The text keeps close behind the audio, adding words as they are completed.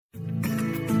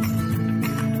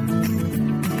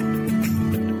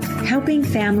helping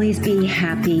families be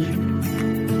happy.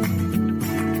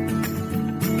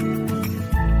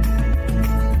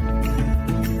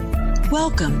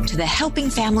 Welcome to the Helping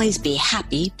Families Be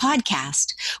Happy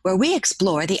podcast, where we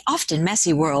explore the often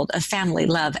messy world of family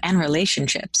love and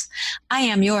relationships. I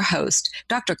am your host,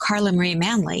 Dr. Carla Marie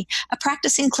Manley, a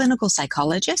practicing clinical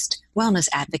psychologist, wellness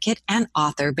advocate, and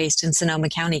author based in Sonoma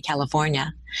County,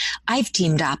 California. I've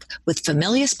teamed up with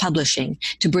Familius Publishing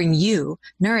to bring you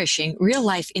nourishing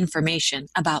real-life information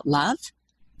about love,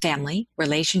 family,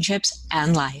 relationships,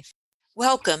 and life.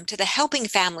 Welcome to the Helping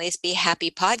Families Be Happy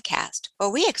podcast, where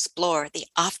we explore the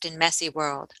often messy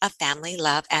world of family,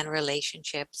 love, and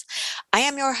relationships. I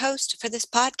am your host for this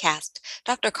podcast,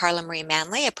 Dr. Carla Marie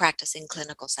Manley, a practicing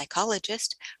clinical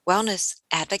psychologist, wellness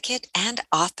advocate, and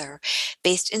author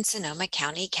based in Sonoma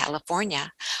County,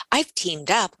 California. I've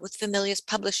teamed up with Familius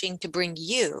Publishing to bring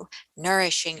you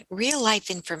nourishing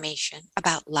real-life information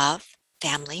about love,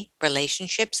 family,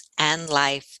 relationships, and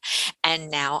life.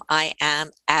 And now I am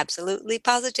absolutely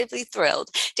positively thrilled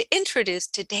to introduce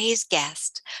today's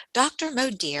guest, Dr.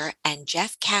 Modir and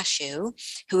Jeff Cashew,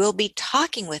 who will be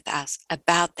talking with us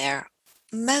about their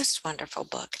most wonderful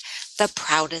book, The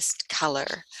Proudest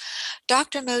Color.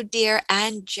 Dr. Modir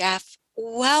and Jeff,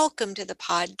 welcome to the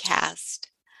podcast.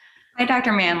 Hi,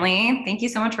 Dr. Manley. Thank you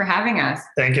so much for having us.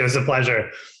 Thank you. It was a pleasure.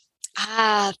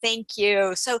 Thank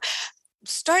you. So,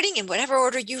 starting in whatever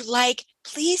order you like,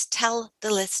 please tell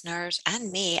the listeners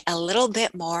and me a little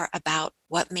bit more about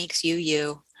what makes you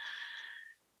you.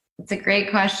 It's a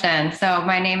great question. So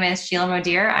my name is Sheila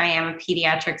Modir. I am a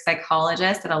pediatric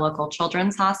psychologist at a local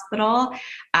children's hospital.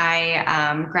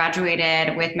 I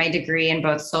graduated with my degree in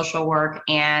both social work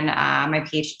and my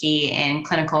PhD in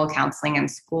clinical counseling and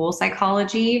school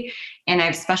psychology. And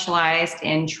I've specialized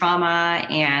in trauma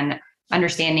and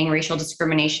understanding racial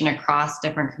discrimination across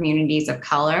different communities of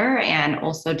color, and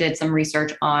also did some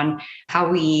research on how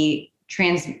we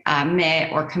transmit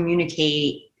or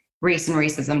communicate race and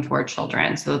racism toward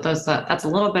children. So that's a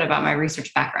little bit about my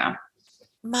research background.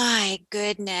 My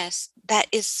goodness, that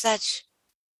is such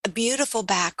a beautiful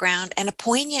background and a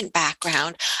poignant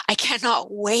background. I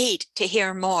cannot wait to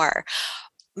hear more.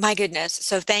 My goodness,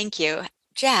 so thank you.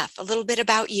 Jeff, a little bit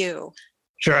about you.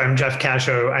 Sure. I'm Jeff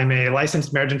Cashew. I'm a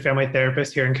licensed marriage and family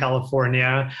therapist here in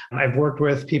California. I've worked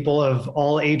with people of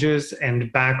all ages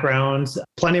and backgrounds,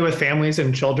 plenty with families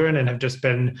and children, and have just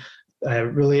been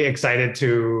really excited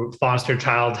to foster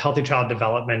healthy child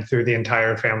development through the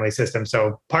entire family system.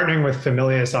 So partnering with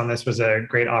Familius on this was a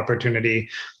great opportunity.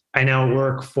 I now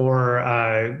work for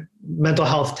a mental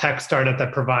health tech startup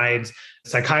that provides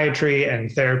psychiatry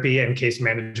and therapy and case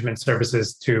management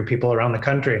services to people around the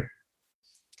country.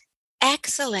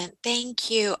 Excellent. Thank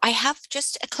you. I have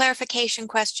just a clarification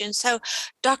question. So,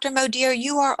 Dr. Modir,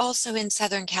 you are also in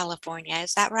Southern California.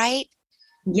 Is that right?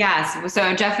 Yes.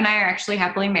 So Jeff and I are actually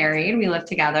happily married. We live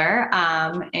together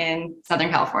in Southern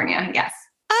California. Yes.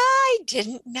 I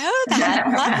didn't know that.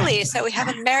 Lovely. So we have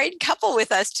a married couple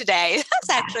with us today. This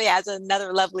actually adds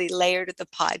another lovely layer to the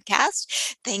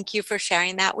podcast. Thank you for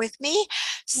sharing that with me.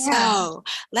 Yeah. So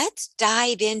let's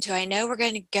dive into, I know we're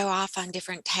going to go off on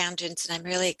different tangents, and I'm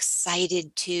really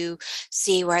excited to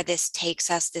see where this takes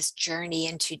us, this journey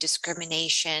into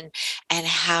discrimination and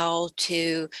how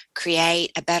to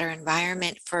create a better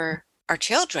environment for our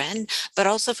children, but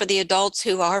also for the adults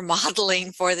who are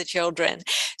modeling for the children.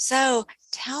 So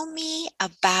tell me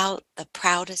about The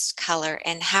Proudest Color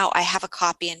and how I have a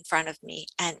copy in front of me,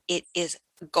 and it is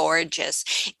gorgeous.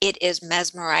 It is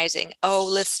mesmerizing. Oh,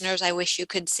 listeners, I wish you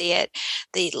could see it.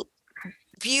 The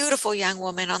beautiful young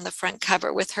woman on the front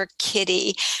cover with her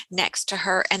kitty next to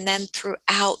her, and then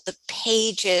throughout the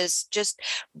pages just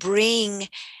bring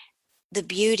the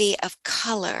beauty of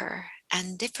color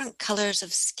and different colors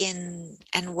of skin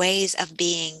and ways of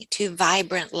being to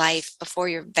vibrant life before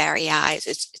your very eyes.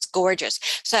 It's gorgeous.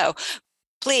 So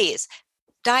please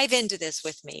dive into this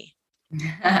with me.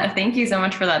 Thank you so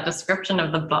much for that description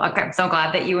of the book. I'm so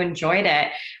glad that you enjoyed it.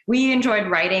 We enjoyed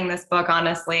writing this book,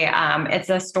 honestly. It's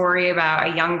a story about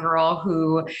a young girl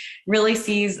who really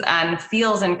sees and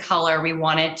feels in color. We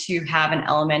wanted to have an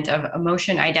element of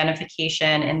emotion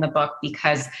identification in the book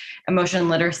because emotion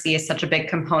literacy is such a big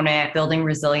component building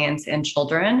resilience in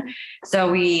children.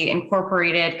 So we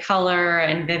incorporated color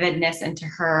and vividness into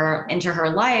her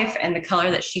life, and the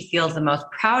color that she feels the most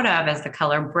proud of is the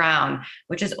color brown,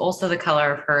 which is also the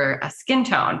color of her skin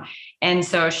tone. And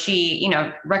so she,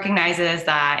 recognizes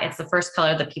that it's the first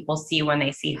color that people see when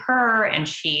they see her, and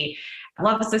she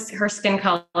loves her skin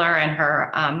color, and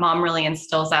her mom really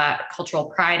instills that cultural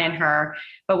pride in her.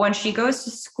 But when she goes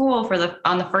to school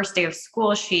on the first day of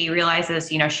school, she realizes,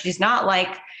 she's not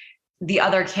like the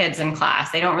other kids in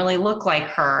class. They don't really look like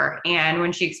her. And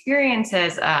when she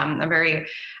experiences a very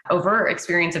overt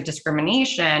experience of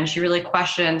discrimination, she really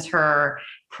questions her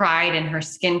pride in her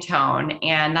skin tone.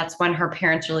 And that's when her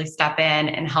parents really step in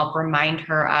and help remind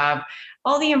her of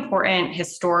all the important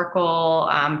historical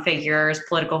figures,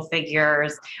 political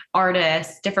figures,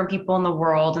 artists, different people in the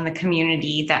world and the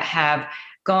community that have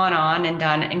gone on and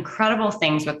done incredible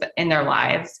things in their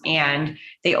lives. And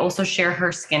they also share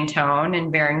her skin tone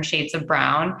and varying shades of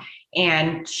brown.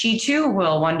 And she too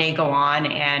will one day go on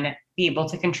and be able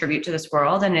to contribute to this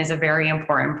world and is a very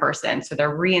important person. So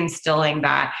they're reinstilling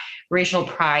that racial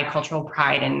pride, cultural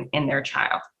pride in their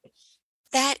child.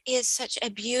 That is such a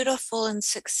beautiful and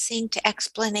succinct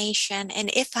explanation.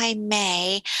 And if I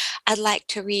may, I'd like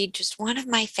to read just one of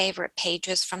my favorite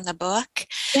pages from the book,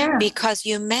 because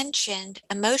you mentioned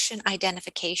emotion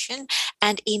identification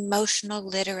and emotional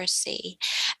literacy.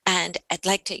 And I'd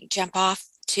like to jump off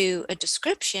to a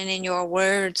description in your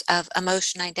words of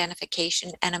emotion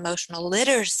identification and emotional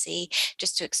literacy,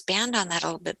 just to expand on that a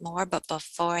little bit more. But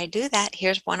before I do that,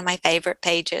 here's one of my favorite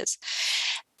pages.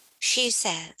 She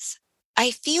says,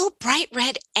 I feel bright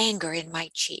red anger in my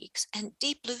cheeks and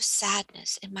deep blue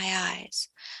sadness in my eyes,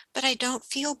 but I don't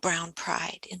feel brown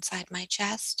pride inside my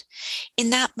chest. In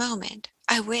that moment,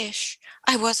 I wish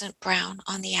I wasn't brown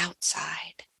on the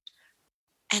outside.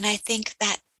 And I think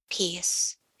that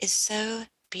piece is so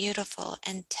beautiful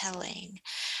and telling,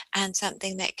 and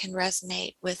something that can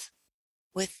resonate with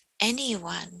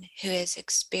anyone who has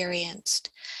experienced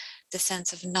the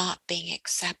sense of not being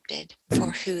accepted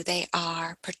for who they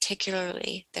are,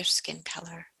 particularly their skin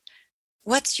color.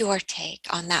 What's your take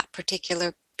on that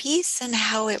particular piece and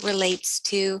how it relates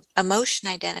to emotion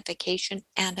identification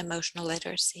and emotional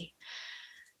literacy?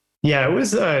 Yeah, it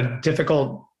was a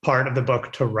difficult part of the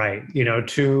book to write,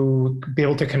 to be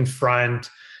able to confront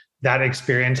that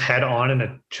experience head on in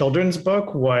a children's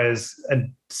book was a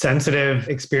sensitive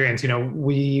experience.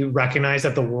 We recognize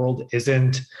that the world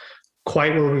isn't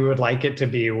quite where we would like it to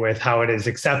be with how it is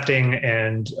accepting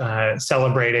and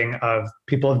celebrating of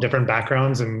people of different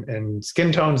backgrounds and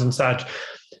skin tones and such.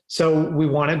 So we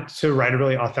wanted to write a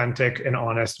really authentic and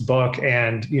honest book.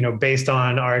 And, based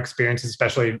on our experiences,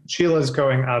 especially Sheila's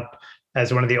growing up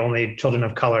as one of the only children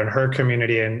of color in her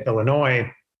community in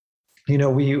Illinois,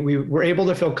 we were able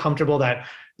to feel comfortable that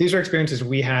these are experiences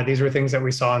we had. These were things that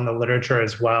we saw in the literature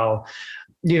as well,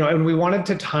 and we wanted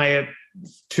to tie it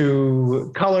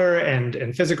to color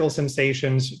and physical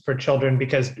sensations for children,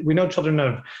 because we know children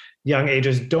of young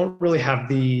ages don't really have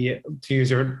to use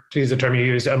the term you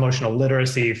use, emotional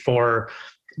literacy for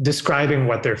describing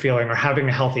what they're feeling or having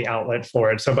a healthy outlet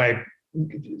for it. So by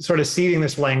sort of seeding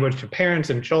this language to parents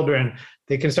and children,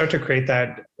 they can start to create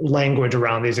that language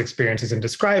around these experiences and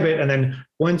describe it. And then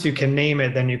once you can name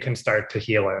it, then you can start to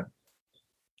heal it.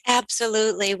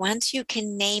 Absolutely. Once you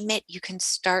can name it, you can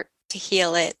start to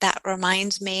heal it. That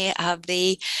reminds me of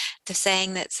the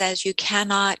saying that says you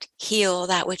cannot heal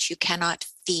that which you cannot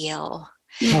feel.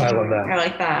 Oh, I love that. I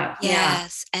like that.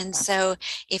 Yes. Yeah. And so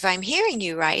if I'm hearing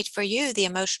you right, for you, the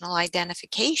emotional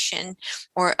identification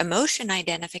or emotion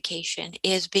identification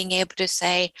is being able to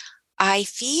say, I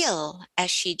feel, as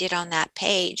she did on that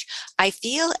page, I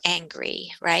feel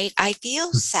angry, right? I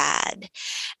feel sad.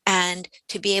 And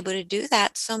to be able to do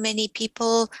that, so many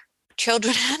people,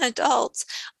 children and adults,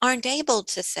 aren't able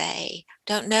to say,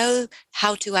 don't know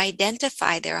how to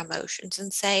identify their emotions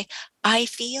and say, I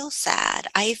feel sad,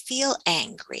 I feel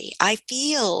angry, I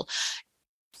feel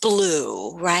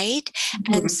blue, right?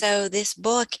 Mm-hmm. And so this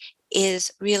book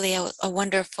is really a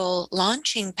wonderful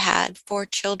launching pad for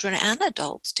children and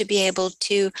adults to be able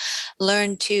to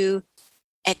learn to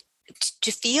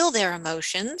feel their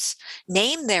emotions,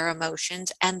 name their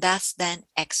emotions, and thus then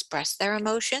express their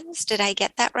emotions. Did I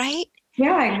get that right?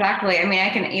 Yeah, exactly. I mean, I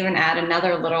can even add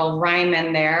another little rhyme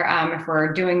in there if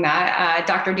we're doing that.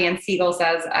 Dr. Dan Siegel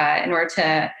says, in order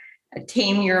to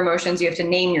tame your emotions, you have to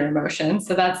name your emotions.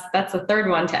 So that's the third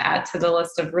one to add to the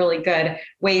list of really good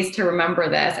ways to remember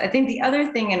this. I think the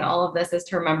other thing in all of this is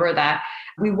to remember that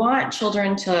we want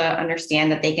children to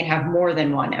understand that they can have more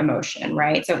than one emotion,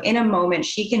 right? So in a moment,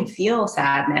 she can feel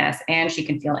sadness and she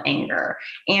can feel anger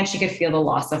and she could feel the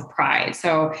loss of pride.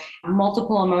 So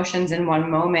multiple emotions in one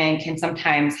moment can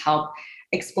sometimes help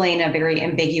explain a very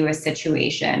ambiguous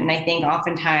situation. And I think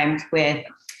oftentimes with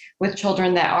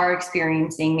children that are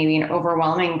experiencing maybe an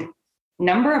overwhelming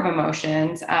number of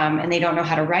emotions and they don't know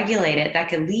how to regulate it, that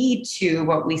could lead to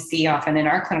what we see often in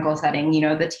our clinical setting,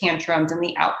 the tantrums and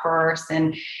the outbursts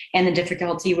and the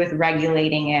difficulty with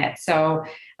regulating it. So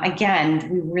again,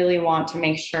 we really want to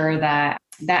make sure that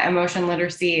that emotion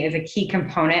literacy is a key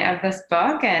component of this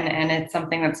book, and it's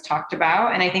something that's talked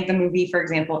about. And I think the movie, for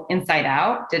example, Inside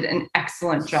Out, did an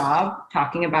excellent job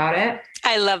talking about it.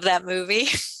 I love that movie.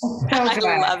 I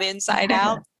love Inside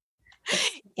Out.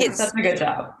 It's such a good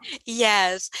job.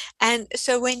 Yes. And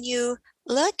so when you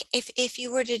look, if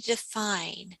you were to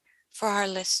define for our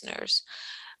listeners,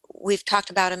 we've talked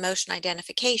about emotion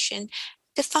identification.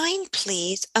 Define,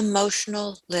 please,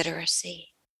 emotional literacy.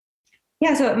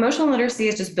 Yeah, so emotional literacy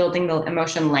is just building the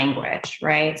emotion language,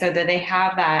 right? So that they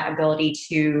have that ability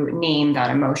to name that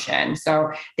emotion.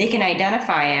 So they can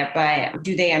identify it, but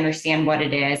do they understand what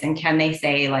it is? And can they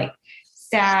say like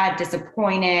sad,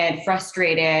 disappointed,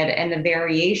 frustrated, and the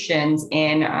variations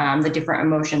in the different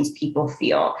emotions people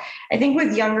feel? I think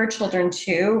with younger children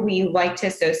too, we like to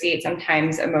associate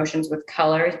sometimes emotions with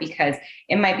colors because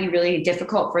it might be really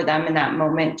difficult for them in that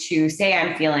moment to say,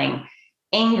 I'm feeling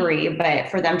angry, but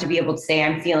for them to be able to say,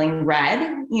 I'm feeling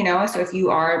red, so if you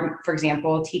are, for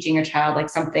example, teaching a child like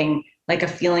something like a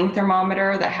feeling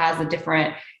thermometer that has the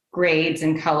different grades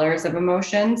and colors of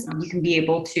emotions, you can be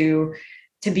able to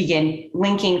begin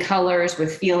linking colors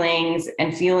with feelings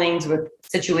and feelings with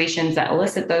situations that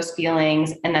elicit those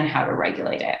feelings, and then how to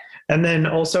regulate it. And then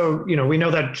also, we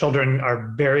know that children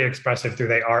are very expressive through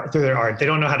their art. They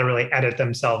don't know how to really edit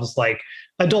themselves like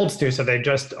adults do. So they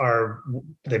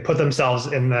put themselves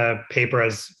in the paper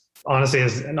as honestly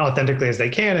and authentically as they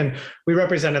can. And we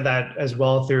represented that as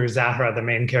well through Zahra, the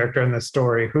main character in the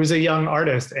story, who's a young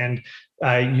artist and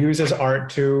uses art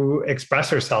to express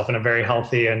herself in a very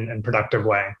healthy and productive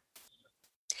way.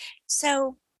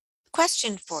 So,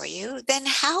 question for you, then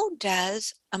how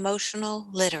does emotional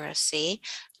literacy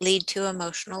lead to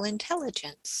emotional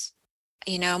intelligence?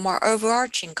 More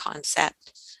overarching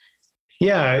concept.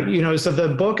 Yeah, so the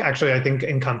book actually, I think,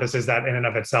 encompasses that in and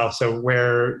of itself. So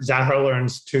where Zahra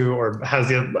learns to, or has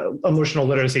the emotional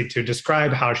literacy to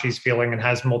describe how she's feeling and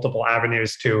has multiple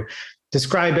avenues to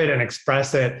describe it and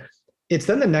express it, it's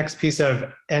then the next piece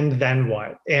of, and then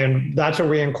what? And that's where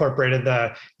we incorporated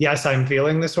yes, I'm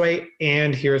feeling this way,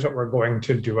 and here's what we're going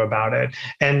to do about it.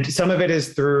 And some of it is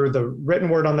through the written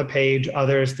word on the page,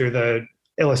 others through the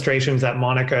illustrations that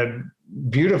Monica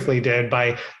beautifully did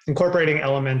by incorporating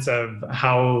elements of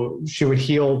how she would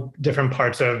heal different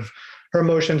parts of her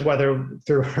emotions, whether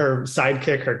through her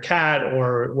sidekick, her cat,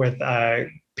 or with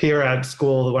Pierre at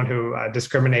school, the one who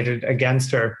discriminated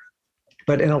against her.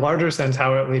 But in a larger sense,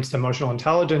 how it leads to emotional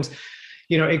intelligence,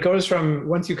 it goes from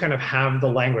once you kind of have the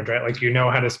language, right? Like,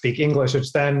 how to speak English,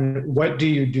 it's then what do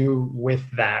you do with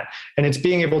that? And it's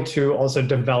being able to also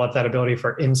develop that ability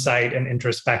for insight and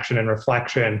introspection and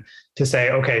reflection to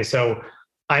say, okay, so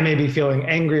I may be feeling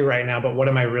angry right now, but what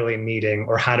am I really needing?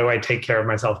 Or how do I take care of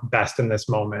myself best in this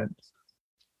moment?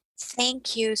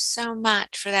 Thank you so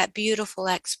much for that beautiful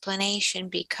explanation,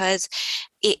 because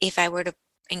if I were to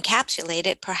encapsulate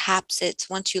it, perhaps it's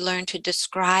once you learn to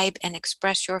describe and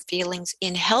express your feelings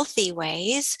in healthy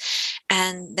ways,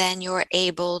 and then you're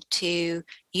able to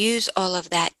use all of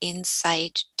that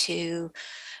insight to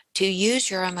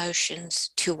use your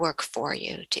emotions to work for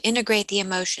you, to integrate the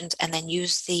emotions and then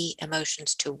use the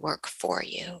emotions to work for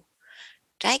you.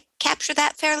 Did I capture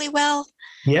that fairly well?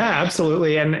 Yeah,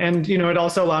 absolutely. And it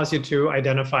also allows you to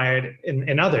identify it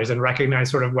in others and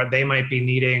recognize sort of what they might be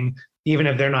needing, even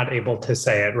if they're not able to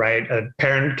say it, right? A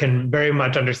parent can very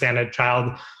much understand a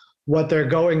child, what they're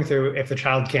going through, if the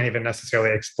child can't even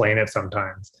necessarily explain it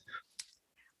sometimes.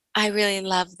 I really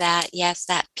love that. Yes,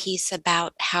 that piece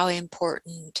about how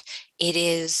important it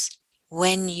is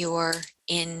when you're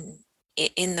in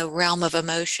the realm of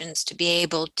emotions to be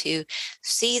able to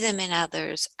see them in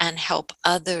others and help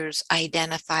others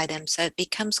identify them. So it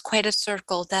becomes quite a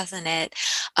circle, doesn't it,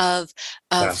 of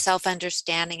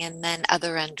self-understanding and then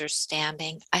other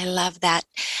understanding. I love that.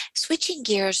 Switching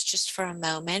gears just for a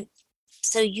moment.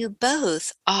 So you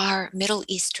both are Middle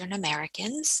Eastern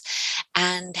Americans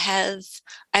and have,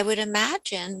 I would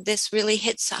imagine, this really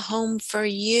hits home for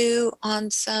you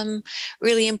on some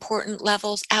really important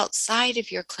levels outside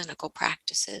of your clinical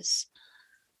practices.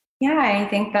 Yeah, I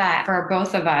think that for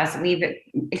both of us, we've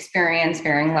experienced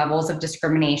varying levels of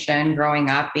discrimination growing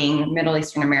up, being Middle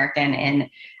Eastern American in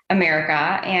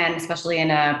America, and especially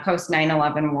in a post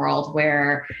 9/11 world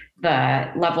where the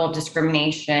level of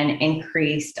discrimination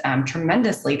increased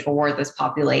tremendously toward this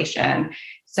population.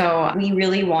 So we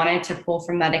really wanted to pull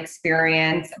from that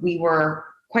experience. We were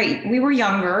we were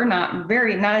younger, not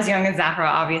as young as Zahra,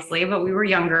 obviously, but we were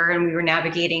younger and we were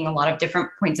navigating a lot of different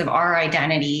points of our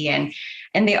identity.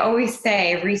 And they always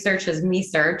say research is me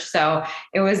search. So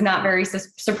it was not very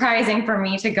surprising for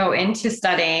me to go into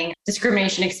studying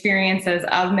discrimination experiences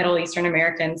of Middle Eastern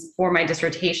Americans for my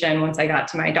dissertation once I got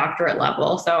to my doctorate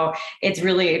level. So it's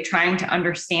really trying to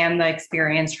understand the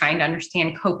experience, trying to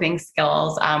understand coping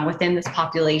skills within this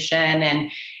population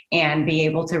and be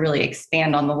able to really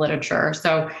expand on the literature.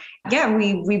 So yeah,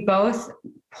 we both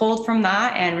pulled from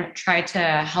that and tried to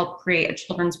help create a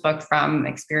children's book from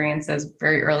experiences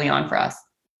very early on for us.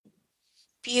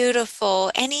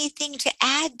 Beautiful. Anything to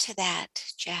add to that,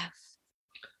 Jeff?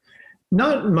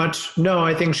 Not much. No,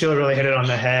 I think Sheila really hit it on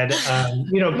the head.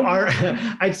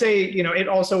 I'd say, it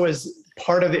also was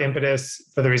part of the impetus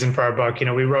for the reason for our book.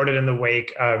 We wrote it in the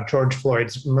wake of George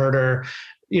Floyd's murder,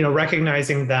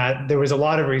 recognizing that there was a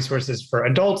lot of resources for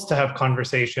adults to have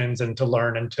conversations and to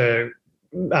learn and to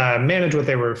manage what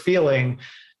they were feeling.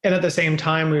 And at the same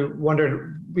time, we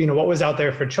wondered, what was out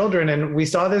there for children? And we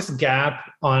saw this gap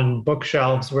on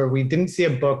bookshelves where we didn't see a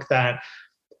book that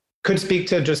could speak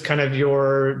to just kind of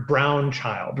your brown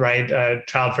child, right? A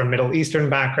child from Middle Eastern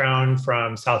background,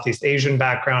 from Southeast Asian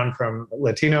background, from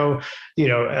Latino,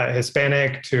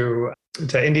 Hispanic to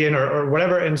Indian or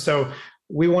whatever. And so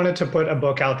we wanted to put a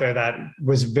book out there that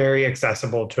was very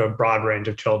accessible to a broad range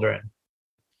of children.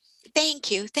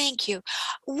 Thank you.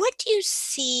 What do you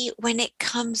see when it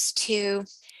comes to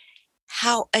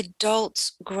how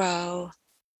adults grow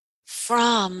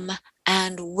from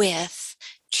and with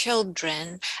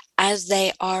children as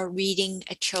they are reading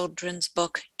a children's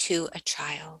book to a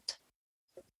child?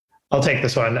 I'll take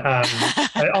this one.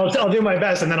 I'll do my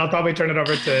best, and then I'll probably turn it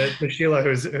over to Sheila,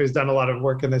 who's done a lot of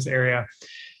work in this area.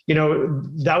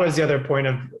 That was the other point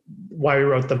of why we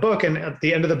wrote the book. And at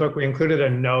the end of the book, we included a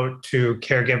note to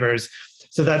caregivers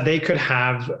so that they could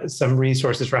have some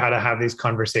resources for how to have these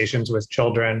conversations with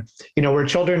children, where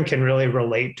children can really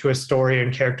relate to a story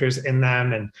and characters in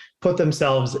them and put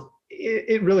themselves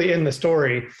really in the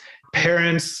story.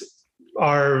 Parents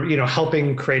are,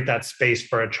 helping create that space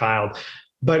for a child.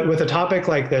 But with a topic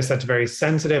like this, that's very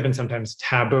sensitive and sometimes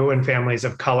taboo in families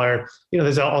of color,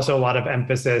 there's also a lot of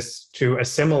emphasis to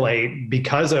assimilate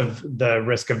because of the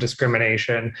risk of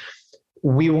discrimination.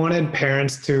 We wanted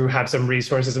parents to have some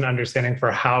resources and understanding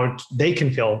for how they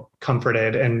can feel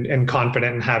comforted and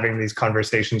confident in having these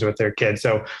conversations with their kids.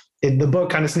 So the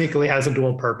book kind of sneakily has a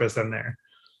dual purpose in there.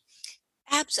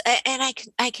 Absolutely. And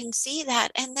I can see that.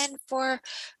 And then for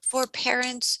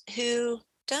parents who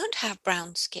don't have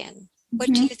brown skin, what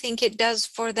do you think it does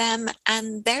for them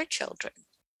and their children?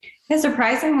 Yeah,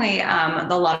 surprisingly, a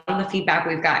lot of the feedback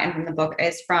we've gotten from the book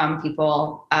is from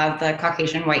people of the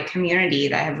Caucasian white community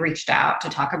that have reached out to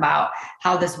talk about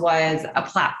how this was a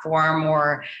platform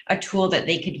or a tool that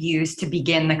they could use to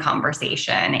begin the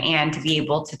conversation and to be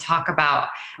able to talk about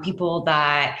people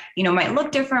that, might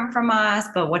look different from us,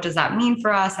 but what does that mean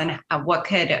for us? And what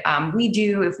could we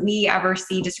do if we ever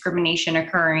see discrimination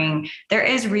occurring? There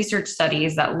is research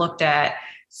studies that looked at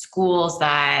schools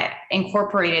that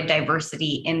incorporated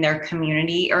diversity in their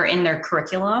community or in their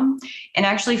curriculum, and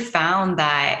actually found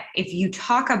that if you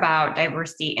talk about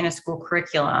diversity in a school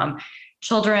curriculum,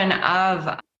 children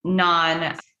of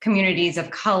non-communities of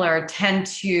color tend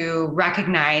to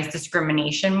recognize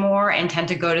discrimination more and tend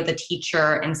to go to the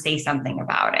teacher and say something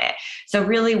about it. So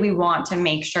really, we want to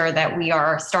make sure that we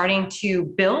are starting to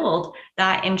build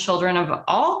that in children of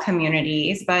all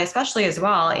communities, but especially as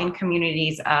well in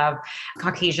communities of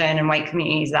Caucasian and white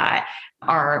communities that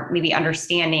are maybe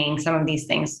understanding some of these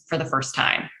things for the first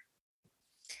time.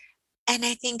 And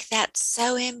I think that's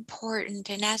so important.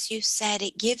 And as you said,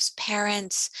 it gives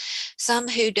parents, some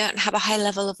who don't have a high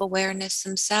level of awareness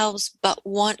themselves, but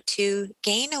want to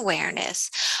gain awareness.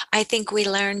 I think we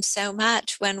learn so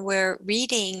much when we're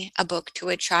reading a book to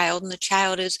a child, and the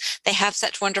child they have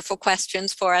such wonderful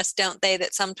questions for us, don't they,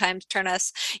 that sometimes turn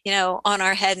us, on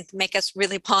our head and make us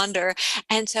really ponder.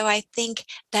 And so I think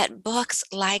that books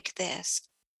like this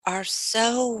are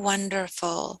so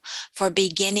wonderful for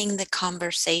beginning the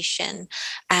conversation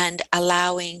and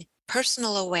allowing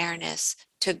personal awareness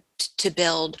to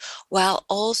build, while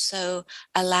also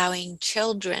allowing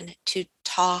children to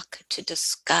talk, to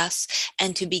discuss,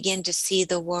 and to begin to see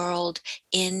the world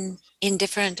in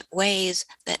different ways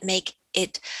that make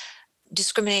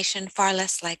discrimination far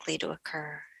less likely to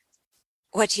occur.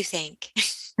 What do you think?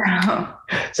 Sorry,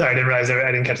 I didn't realize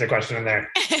I didn't catch the question in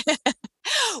there.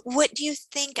 What do you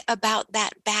think about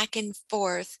that back and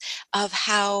forth of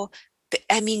how,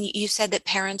 you said that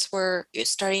parents were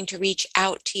starting to reach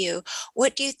out to you.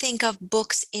 What do you think of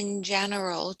books in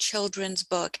general, children's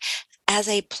book, as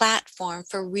a platform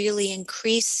for really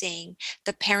increasing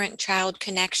the parent-child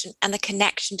connection and the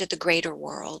connection to the greater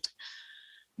world.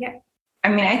 Yeah. I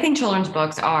mean, I think children's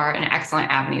books are an excellent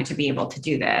avenue to be able to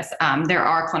do this. There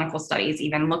are clinical studies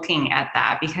even looking at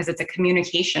that because it's a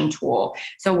communication tool.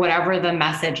 So whatever the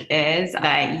message is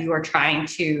that you are trying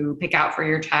to pick out for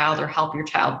your child or help your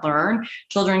child learn,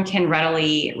 children can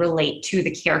readily relate to the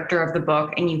character of the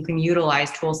book, and you can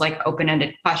utilize tools like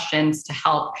open-ended questions to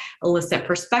help elicit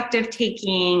perspective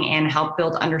taking and help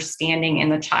build understanding in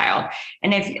the child.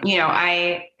 And if,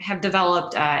 I have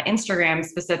developed Instagram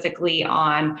specifically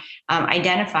on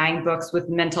identifying books with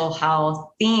mental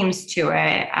health themes to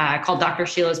it, called Dr.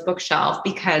 Sheila's Bookshelf,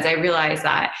 because I realized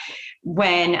that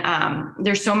when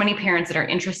there's so many parents that are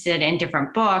interested in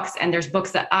different books, and there's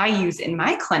books that I use in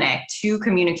my clinic to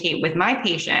communicate with my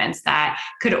patients that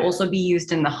could also be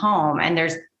used in the home. And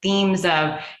there's themes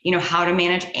of, how to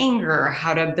manage anger,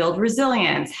 how to build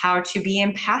resilience, how to be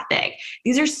empathic.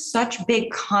 These are such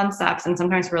big concepts. And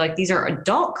sometimes we're like, these are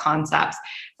adult concepts,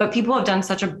 but people have done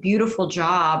such a beautiful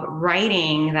job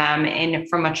writing them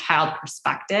from a child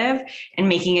perspective and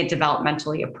making it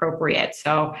developmentally appropriate.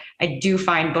 So I do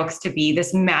find books to be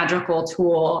this magical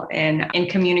tool in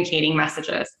communicating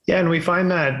messages. Yeah. And we find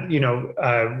that,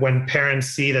 when parents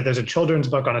see that there's a children's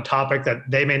book on a topic that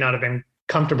they may not have been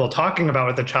comfortable talking about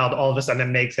with the child, all of a sudden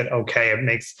it makes it okay. It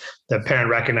makes the parent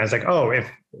recognize, like, oh, if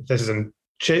this is in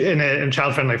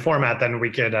child-friendly format, then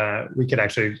we could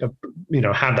actually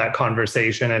have that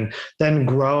conversation and then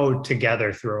grow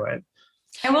together through it.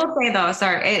 I will say though,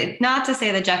 not to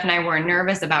say that Jeff and I weren't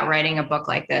nervous about writing a book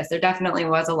like this. There definitely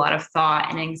was a lot of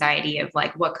thought and anxiety of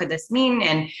like, what could this mean?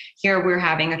 And here we're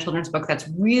having a children's book that's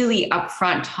really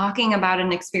upfront talking about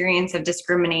an experience of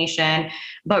discrimination.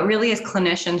 But really as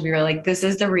clinicians, we were like, this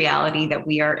is the reality that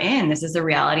we are in. This is the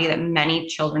reality that many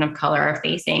children of color are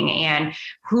facing. And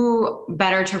who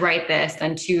better to write this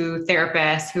than two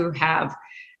therapists who have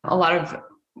done a lot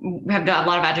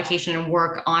of education and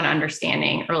work on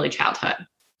understanding early childhood.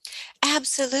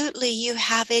 Absolutely. You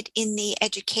have it in the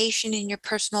education, in your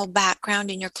personal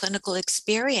background, in your clinical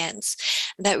experience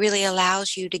that really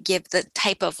allows you to give the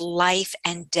type of life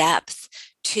and depth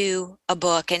to a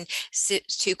book. And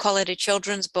to call it a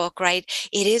children's book, right?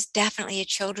 It is definitely a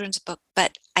children's book,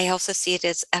 but I also see it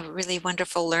as a really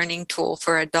wonderful learning tool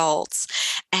for adults.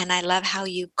 And I love how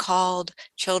you called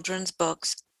children's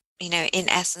books, in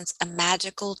essence, a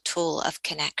magical tool of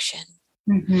connection.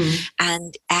 Mm-hmm.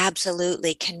 And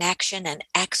absolutely connection and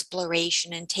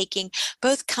exploration and taking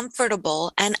both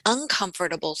comfortable and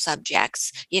uncomfortable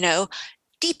subjects,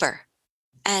 deeper.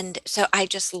 And so I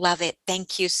just love it.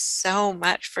 Thank you so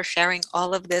much for sharing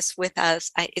all of this with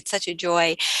us. It's such a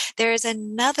joy. There is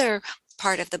another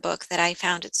part of the book that I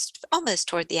found, it's almost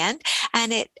toward the end,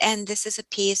 and this is a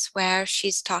piece where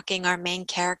she's talking, our main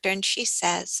character, and she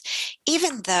says,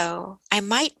 even though I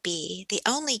might be the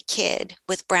only kid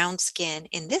with brown skin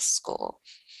in this school,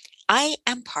 I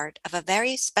am part of a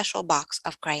very special box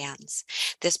of crayons.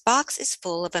 This box is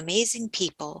full of amazing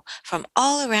people from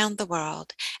all around the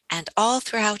world and all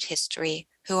throughout history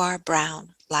who are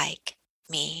brown like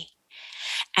me.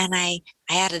 And I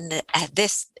added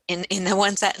this in the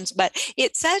one sentence, but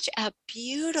it's such a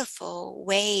beautiful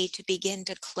way to begin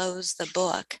to close the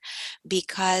book,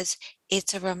 because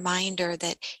it's a reminder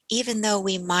that even though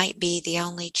we might be the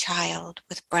only child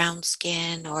with brown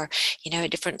skin or, a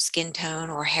different skin tone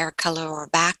or hair color or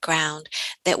background,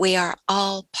 that we are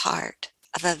all part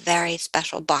of a very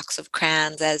special box of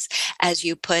crayons, as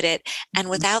you put it. And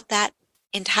without that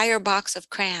entire box of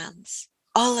crayons,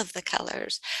 all of the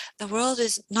colors, the world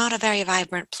is not a very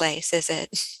vibrant place, is it?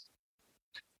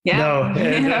 Yeah. No,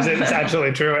 it's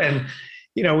absolutely true. And,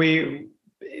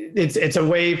 it's a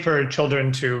way for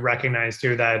children to recognize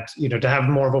too that, to have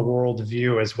more of a world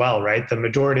view as well, right? The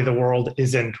majority of the world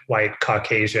isn't white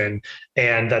Caucasian,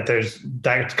 and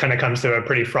that kind of comes to a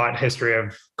pretty fraught history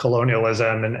of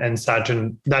colonialism and such.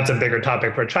 And that's a bigger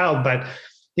topic for a child, but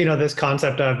this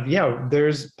concept of,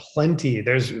 there's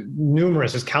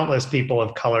countless people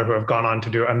of color who have gone on to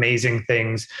do amazing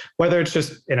things, whether it's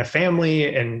just in a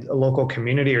family, in a local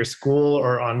community or school,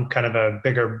 or on kind of a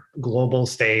bigger global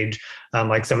stage,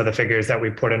 like some of the figures that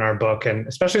we put in our book, and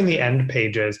especially in the end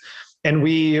pages. And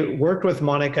we worked with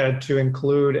Monica to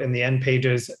include in the end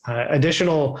pages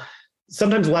additional,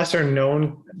 sometimes lesser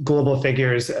known global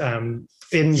figures in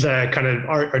the kind of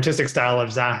artistic style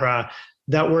of Zahra,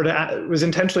 that was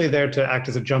intentionally there to act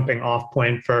as a jumping off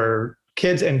point for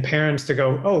kids and parents to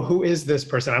go, oh, who is this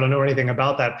person? I don't know anything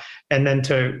about that. And then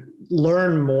to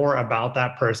learn more about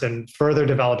that person, further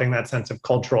developing that sense of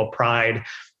cultural pride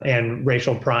and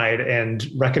racial pride, and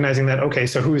recognizing that, okay,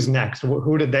 so who's next?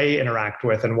 Who did they interact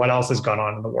with, and what else has gone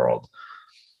on in the world?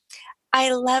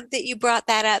 I love that you brought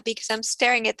that up, because I'm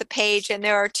staring at the page and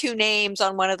there are two names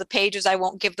on one of the pages. I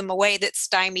won't give them away, that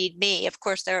stymied me. Of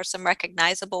course, there are some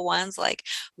recognizable ones like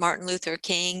Martin Luther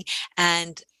King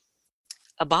and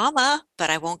Obama, but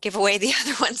I won't give away the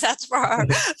other ones. That's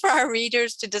for our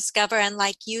readers to discover. And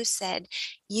like you said,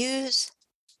 use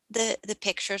the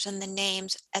pictures and the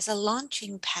names as a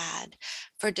launching pad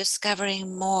for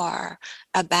discovering more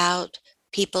about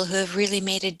people who have really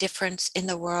made a difference in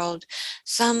the world.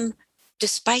 Some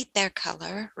despite their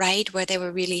color, right, where they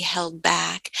were really held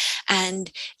back,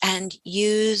 and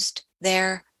used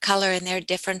their color and their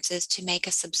differences to make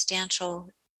a substantial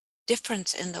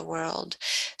difference in the world,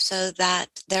 so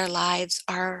that their lives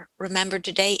are remembered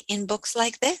today in books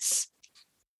like this.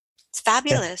 It's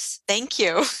fabulous. Yeah. Thank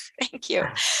you. Thank you.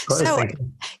 Course, so, thank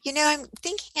you. I'm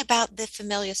thinking about the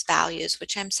Familius values,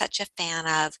 which I'm such a fan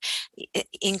of,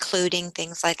 including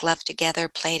things like love together,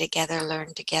 play together,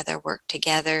 learn together, work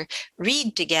together,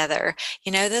 read together.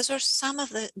 Those are some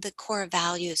of the core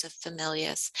values of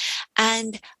Familius.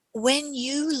 And when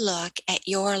you look at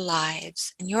your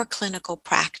lives and your clinical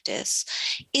practice,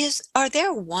 are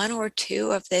there one or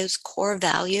two of those core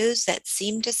values that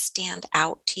seem to stand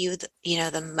out to you,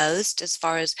 the most, as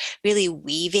far as really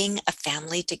weaving a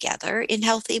family together in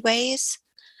healthy ways?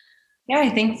 Yeah,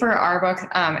 I think for our book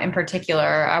in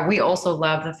particular, we also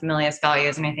love the Familius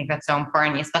values. And I think that's so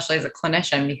important, especially as a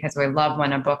clinician, because we love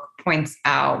when a book points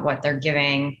out what they're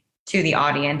giving to the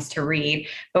audience to read.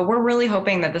 But we're really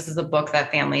hoping that this is a book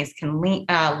that families can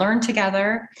learn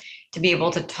together, to be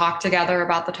able to talk together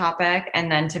about the topic,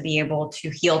 and then to be able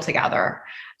to heal together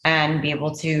and be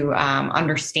able to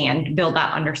build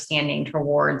that understanding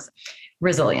towards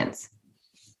resilience.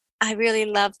 I really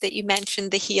love that you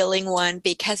mentioned the healing one,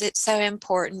 because it's so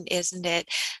important, isn't it?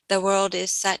 The world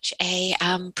is such a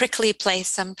prickly place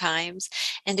sometimes,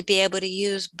 and to be able to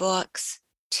use books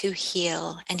to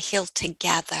heal and heal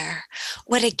together.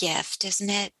 What a gift, isn't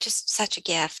it? Just such a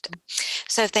gift.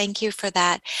 So thank you for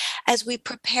that. As we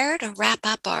prepare to wrap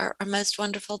up our most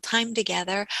wonderful time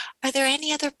together, are there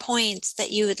any other points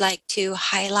that you would like to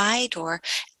highlight or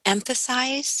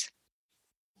emphasize?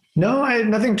 No,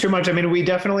 nothing too much. I mean, we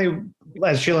definitely,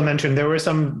 as Sheila mentioned, there were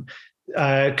some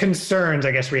concerns,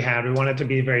 I guess we had. We wanted to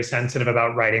be very sensitive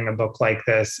about writing a book like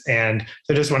this. And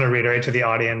so just want to reiterate to the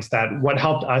audience that what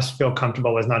helped us feel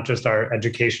comfortable was not just our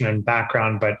education and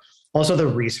background, but also the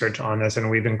research on this. And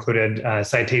we've included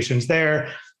citations there.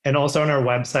 And also on our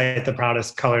website,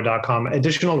 theproudestcolor.com,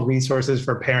 additional resources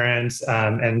for parents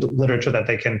and literature that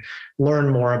they can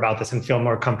learn more about this and feel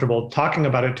more comfortable talking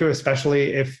about it too,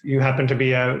 especially if you happen to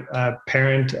be a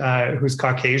parent who's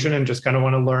Caucasian and just kind of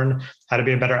want to learn how to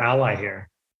be a better ally here.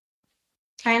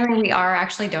 Finally, we are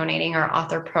actually donating our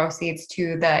author proceeds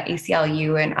to the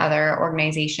ACLU and other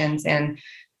organizations in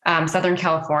Southern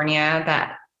California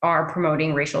that are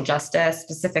promoting racial justice,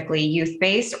 specifically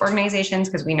youth-based organizations,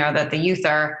 because we know that the youth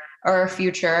are our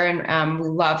future, and we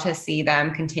love to see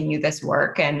them continue this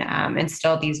work and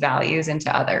instill these values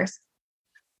into others.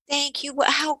 Thank you.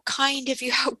 How kind of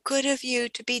you, how good of you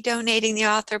to be donating the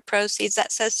author proceeds.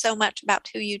 That says so much about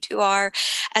who you two are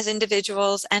as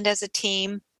individuals and as a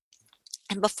team.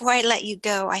 And before I let you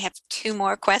go, I have two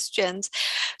more questions.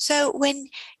 So when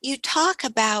you talk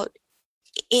about,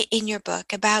 in your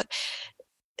book, about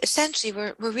essentially,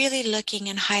 we're really looking at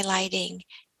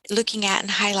and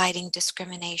highlighting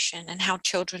discrimination and how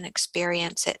children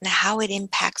experience it and how it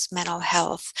impacts mental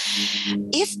health.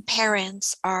 If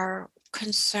parents are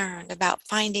concerned about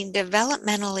finding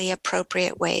developmentally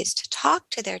appropriate ways to talk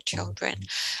to their children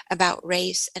about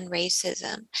race and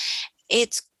racism,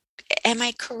 am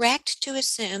I correct to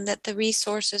assume that the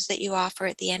resources that you offer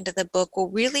at the end of the book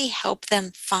will really help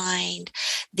them find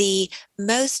the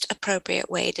most appropriate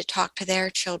way to talk to their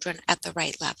children at the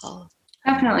right level?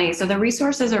 Definitely. So the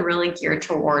resources are really geared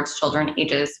towards children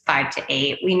ages 5 to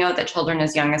 8. We know that children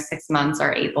as young as 6 months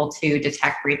are able to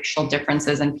detect racial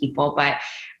differences in people, but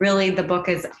really the book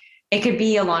it could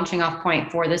be a launching off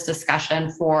point for this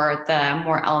discussion for the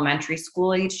more elementary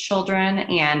school age children.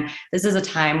 And this is a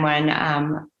time when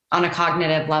on a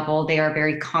cognitive level, they are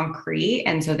very concrete.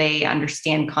 And so they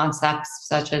understand concepts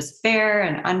such as fair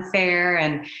and unfair,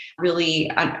 and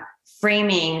really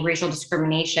framing racial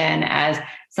discrimination as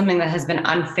something that has been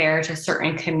unfair to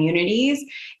certain communities.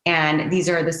 And these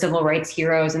are the civil rights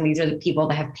heroes, and these are the people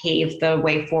that have paved the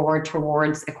way forward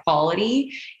towards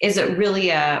equality. Is it really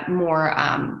a more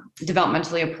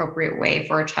developmentally appropriate way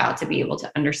for a child to be able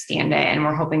to understand it? And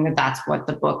we're hoping that that's what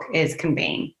the book is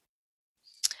conveying.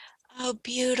 Oh,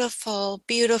 beautiful,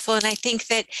 beautiful. And I think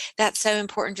that that's so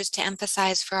important just to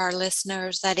emphasize for our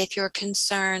listeners that if you're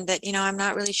concerned that, I'm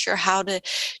not really sure how to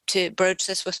broach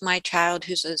this with my child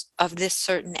who's of this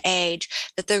certain age,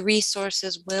 that the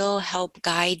resources will help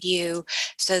guide you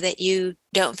so that you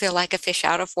don't feel like a fish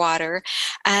out of water.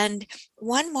 And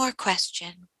one more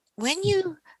question. When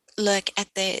you look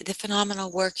at the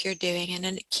phenomenal work you're doing, and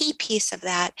a key piece of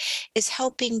that is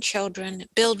helping children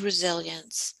build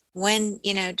resilience. When,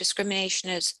 discrimination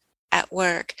is at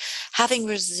work, having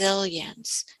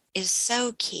resilience is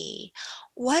so key.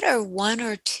 What are one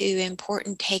or two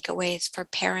important takeaways for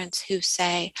parents who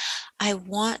say, I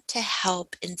want to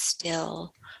help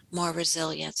instill more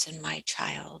resilience in my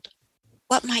child?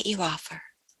 What might you offer?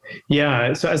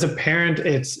 Yeah. So as a parent,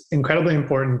 it's incredibly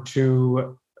important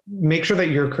to make sure that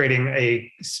you're creating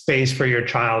a space for your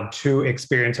child to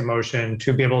experience emotion,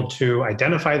 to be able to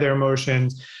identify their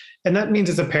emotions. And that means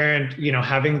as a parent,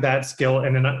 having that skill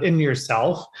in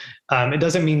yourself. It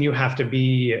doesn't mean you have to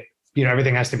be,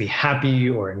 everything has to be happy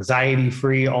or anxiety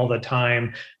free all the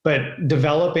time, but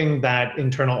developing that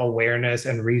internal awareness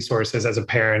and resources as a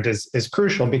parent is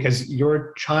crucial, because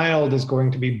your child is going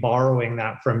to be borrowing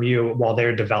that from you while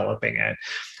they're developing it.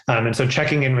 And so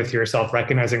checking in with yourself,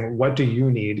 recognizing what do you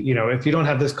need? If you don't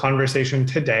have this conversation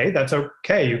today, that's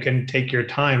okay. You can take your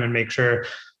time and make sure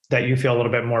that you feel a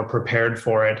little bit more prepared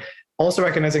for it. Also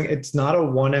recognizing it's not a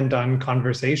one and done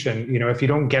conversation. If you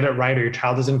don't get it right or your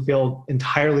child doesn't feel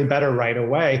entirely better right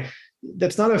away,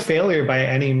 that's not a failure by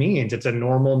any means. It's a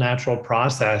normal, natural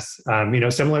process.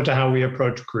 Similar to how we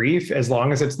approach grief, as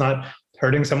long as it's not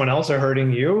hurting someone else or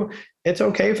hurting you, it's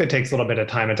okay if it takes a little bit of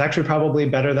time. It's actually probably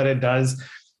better that it does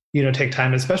take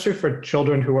time, especially for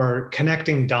children who are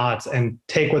connecting dots and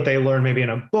take what they learn maybe in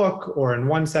a book or in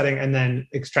one setting and then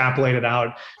extrapolate it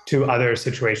out to other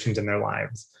situations in their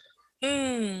lives.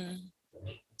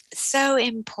 So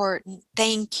important.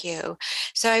 Thank you.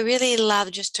 So I really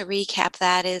love, just to recap,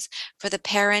 that is for the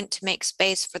parent to make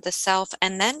space for the self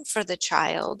and then for the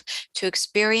child to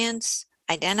experience,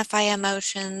 identify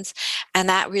emotions, and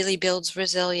that really builds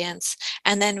resilience.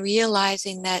 And then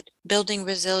realizing that building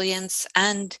resilience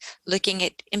and looking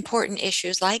at important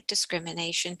issues like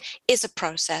discrimination is a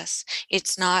process.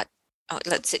 It's not,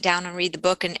 let's sit down and read the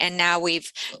book and now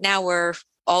we're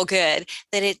all good.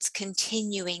 That it's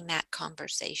continuing that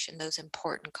conversation, those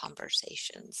important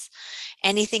conversations.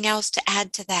 Anything else to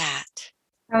add to that?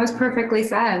 That was perfectly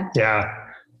said. Yeah.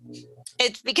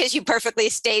 It's because you perfectly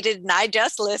stated and I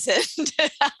just listened.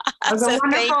 It was So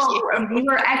wonderful. You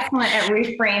were excellent at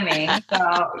reframing.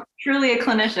 So truly a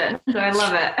clinician. So I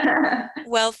love it.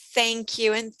 Well, thank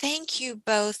you. And thank you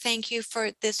both. Thank you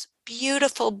for this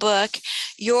beautiful book.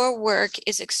 Your work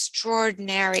is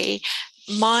extraordinary.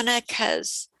 Monica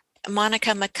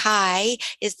Mackay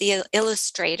is the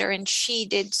illustrator, and she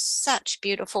did such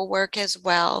beautiful work as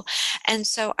well. And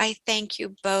so I thank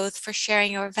you both for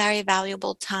sharing your very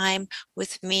valuable time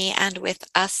with me and with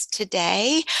us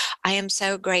today. I am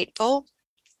so grateful.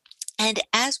 And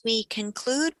as we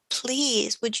conclude,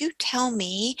 please, would you tell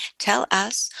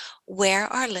us where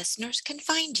our listeners can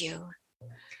find you?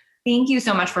 Thank you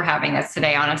so much for having us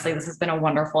today. Honestly, this has been a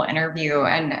wonderful interview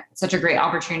and such a great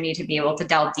opportunity to be able to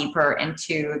delve deeper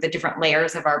into the different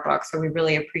layers of our book. So we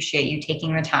really appreciate you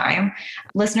taking the time.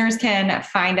 Listeners can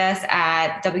find us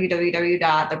at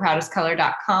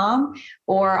www.theproudestcolor.com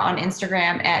or on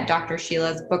Instagram at Dr.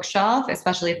 Sheila's Bookshelf,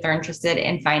 especially if they're interested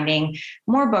in finding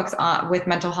more books with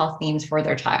mental health themes for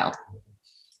their child.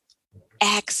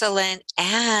 Excellent.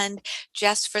 And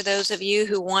just for those of you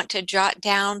who want to jot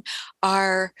down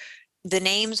the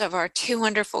names of our two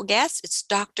wonderful guests, it's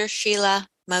Dr. Sheila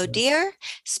Modir.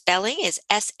 Spelling is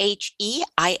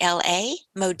Sheila.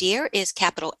 Modir is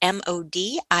capital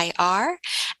Modir.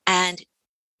 And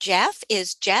Jeff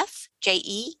is Jeff, Jeff,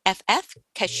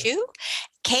 Kashu,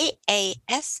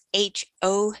 Kashou.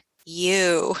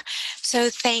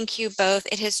 So thank you both.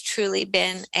 It has truly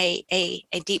been a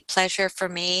deep pleasure for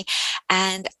me.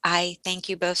 And I thank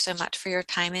you both so much for your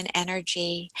time and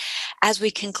energy. As we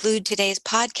conclude today's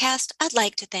podcast, I'd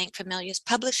like to thank Familius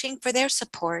Publishing for their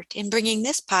support in bringing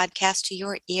this podcast to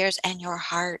your ears and your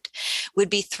heart. We'd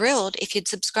be thrilled if you'd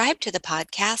subscribe to the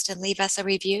podcast and leave us a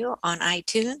review on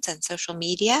iTunes and social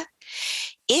media.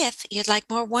 If you'd like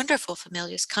more wonderful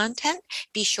Familius content,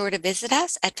 be sure to visit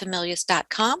us at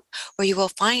familius.com, where you will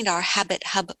find our Habit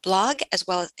Hub blog, as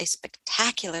well as a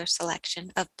spectacular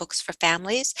selection of books for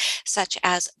families, such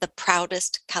as The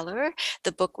Proudest Color,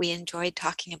 the book we enjoyed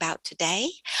talking about today.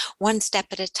 One step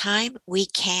at a time, we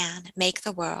can make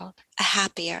the world a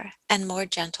happier and more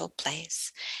gentle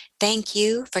place. Thank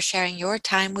you for sharing your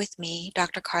time with me,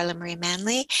 Dr. Carla Marie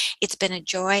Manley. It's been a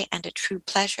joy and a true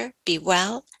pleasure. Be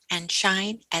well and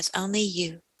shine as only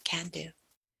you can do.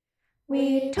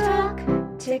 We talk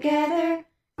together,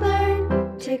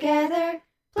 learn together,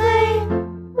 play,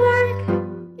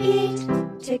 work, eat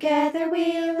together.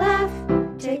 We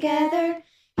laugh together,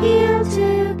 heal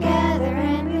together,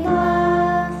 and we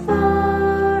love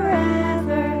forever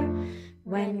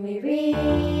when we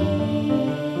read.